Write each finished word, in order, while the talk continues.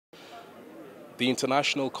The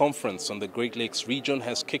international conference on the Great Lakes region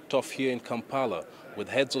has kicked off here in Kampala with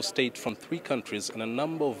heads of state from 3 countries and a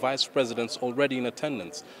number of vice presidents already in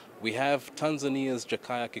attendance. We have Tanzania's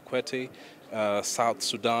Jakaya Kikwete, South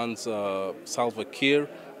Sudan's Salva Kiir,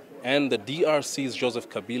 and the DRC's Joseph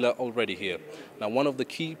Kabila already here. Now, one of the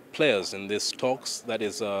key players in these talks, that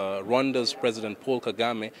is Rwanda's President Paul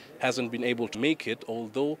Kagame, hasn't been able to make it,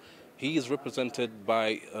 although he is represented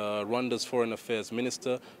by Rwanda's Foreign Affairs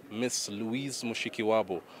Minister, Ms. Louise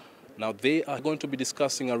Mushikiwabo. Now, they are going to be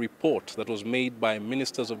discussing a report that was made by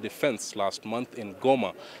Ministers of Defense last month in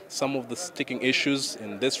Goma. Some of the sticking issues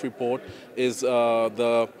in this report is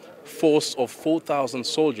the force of 4,000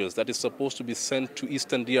 soldiers that is supposed to be sent to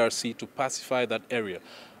Eastern DRC to pacify that area.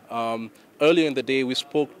 Earlier in the day, we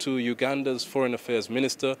spoke to Uganda's Foreign Affairs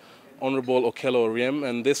Minister, Honorable Okello Oryem,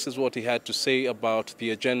 and this is what he had to say about the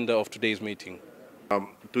agenda of today's meeting.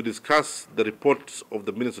 To discuss the reports of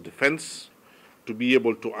the Minister of Defense, to be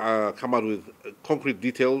able to come out with concrete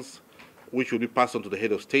details which will be passed on to the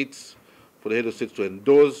head of states, for the head of states to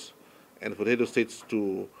endorse, and for the head of states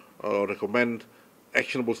to recommend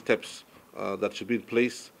actionable steps that should be in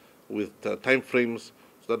place with time frames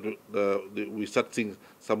so that we start seeing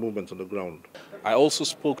some movements on the ground. I also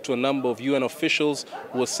spoke to a number of UN officials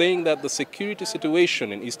who were saying that the security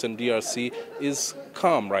situation in Eastern DRC is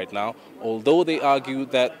calm right now, although they argue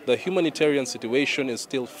that the humanitarian situation is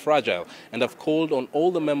still fragile, and have called on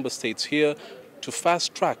all the member states here to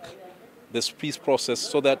fast-track this peace process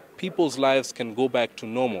so that people's lives can go back to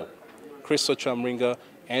normal. Chris Ochamringa,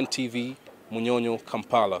 NTV, Munyonyo,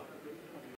 Kampala.